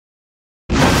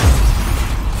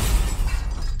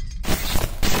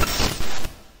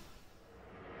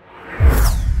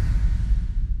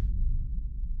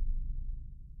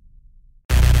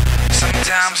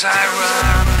Sometimes I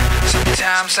run,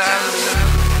 sometimes I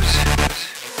lose.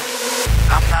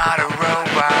 I'm not a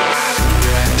robot.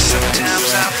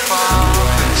 Sometimes I fall,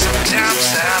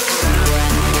 sometimes I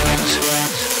lose.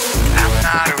 I'm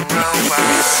not a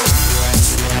robot.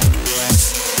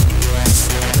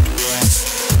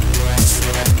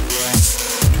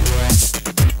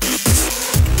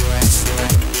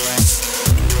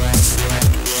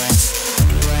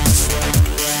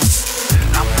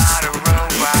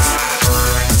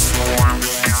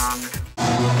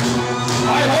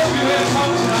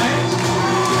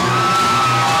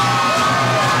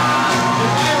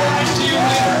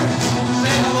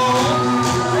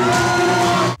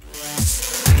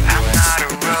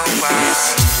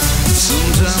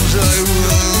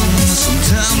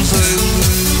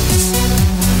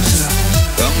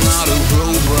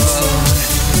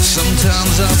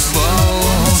 Sometimes I fall,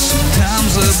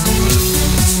 sometimes I bruise.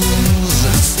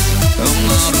 I'm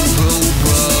not a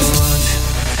robot.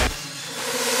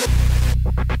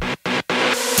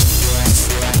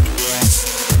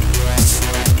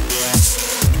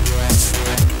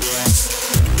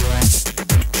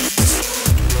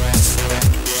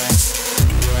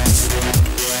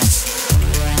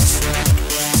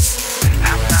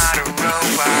 I'm not a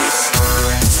robot.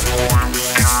 Form,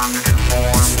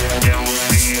 conform, don't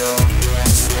feel.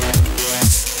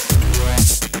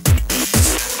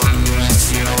 Lose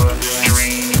your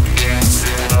dream to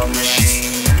a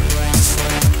machine.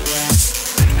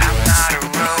 I'm not a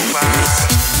robot.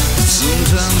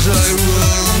 Sometimes I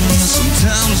run,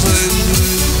 sometimes I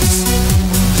lose.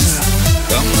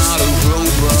 I'm not a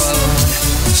robot.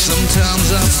 Sometimes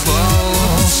I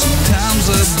fall, sometimes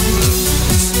I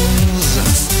bruise.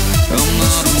 I'm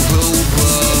not a robot.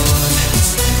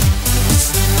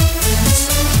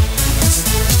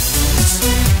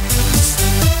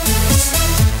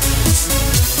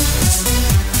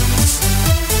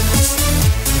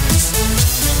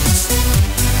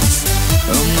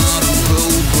 I'm not a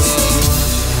robot.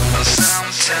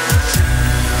 Sometimes I'm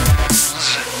not.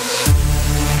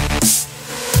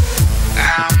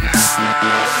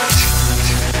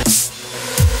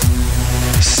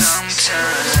 Sometimes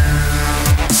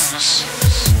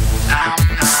I'm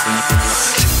not.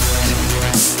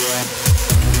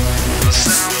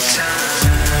 Sometimes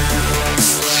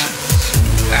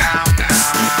I'm not.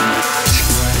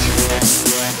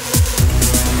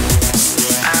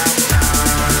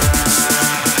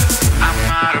 I'm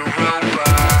not a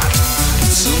robot.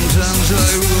 Sometimes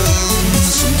I run,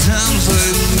 sometimes I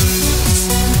lose.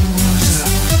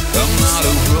 I'm not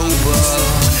a robot.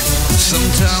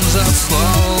 Sometimes I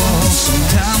fall,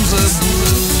 sometimes I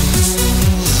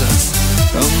bruise.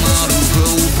 I'm not a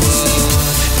robot.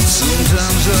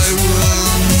 Sometimes I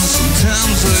run,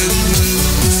 sometimes I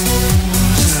lose.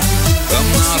 I'm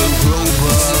not a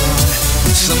robot.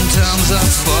 Sometimes I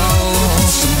fall,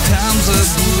 sometimes I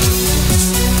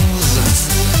bruise.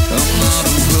 I'm not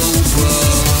a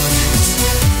robot.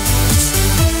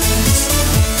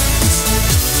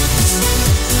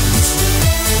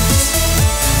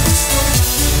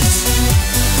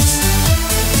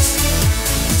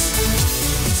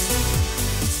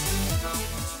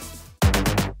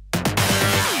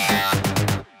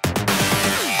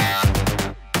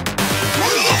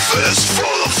 With a fist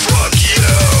full of fuck you.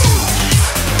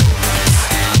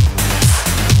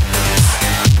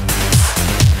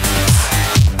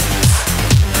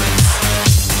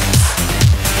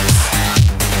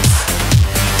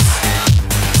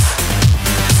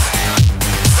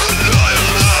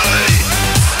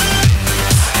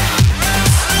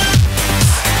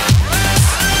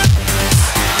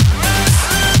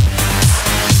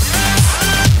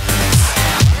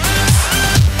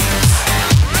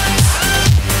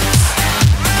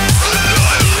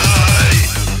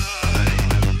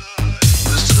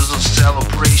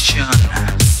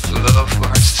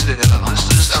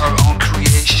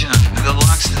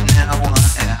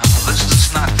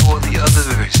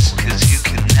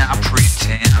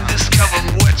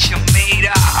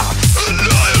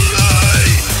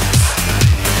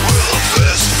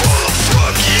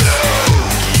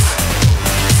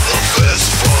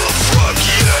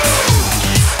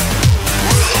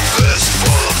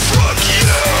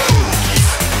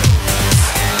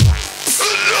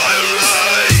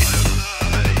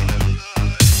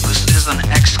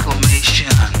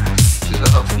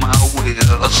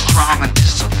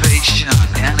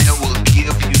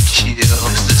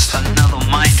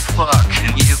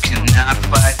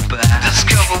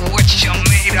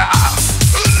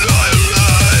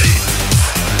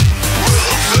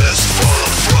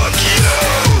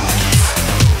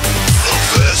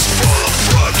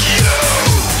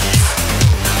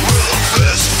 A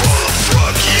fist full of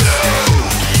fuck you.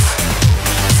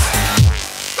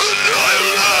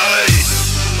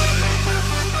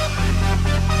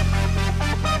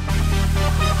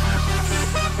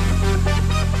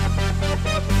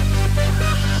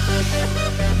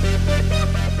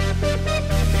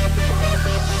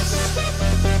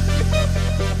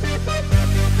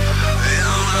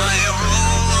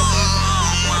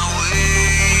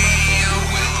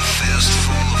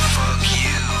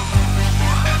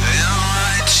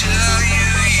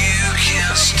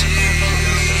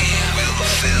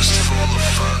 for the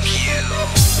fuck you.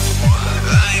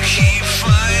 I keep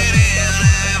fighting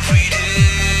every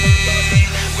day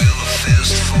with a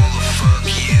fist full of fuck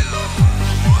you.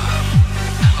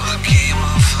 The game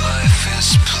of life is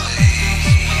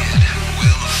played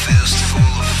with a fist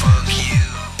full of fuck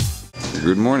you.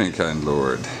 Good morning, kind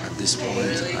Lord. At this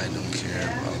point, I don't care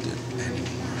about it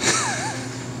anymore.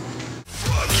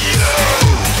 Fuck you.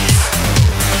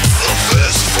 A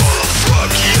fist full of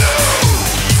fuck you.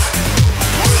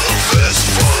 With a fist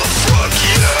full of fuck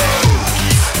you.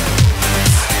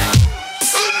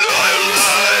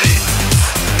 Annihilate.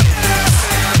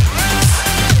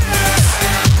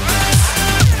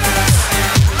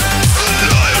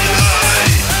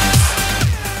 Annihilate.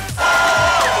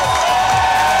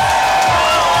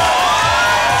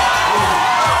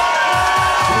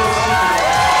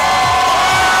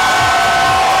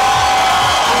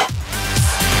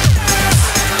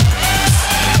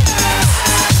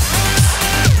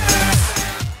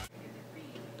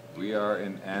 We are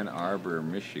in Ann Arbor,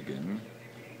 Michigan,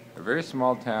 a very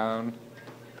small town,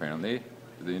 apparently,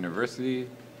 with a university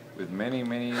with many,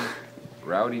 many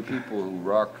rowdy people who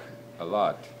rock a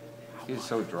lot. He's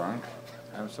so drunk,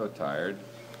 I'm so tired,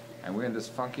 and we're in this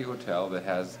funky hotel that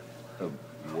has the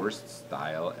worst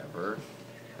style ever.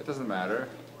 It doesn't matter.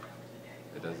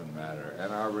 It doesn't matter.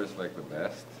 Ann Arbor is like the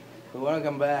best. We want to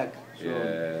come back.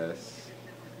 Yes.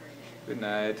 Good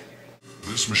night.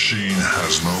 This machine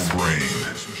has no brain.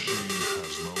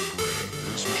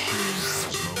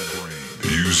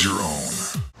 Use your own.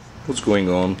 What's going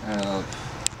on? Help.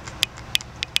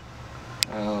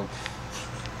 Help.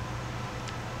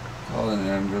 Call an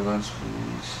ambulance,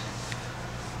 please.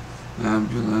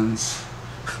 Ambulance.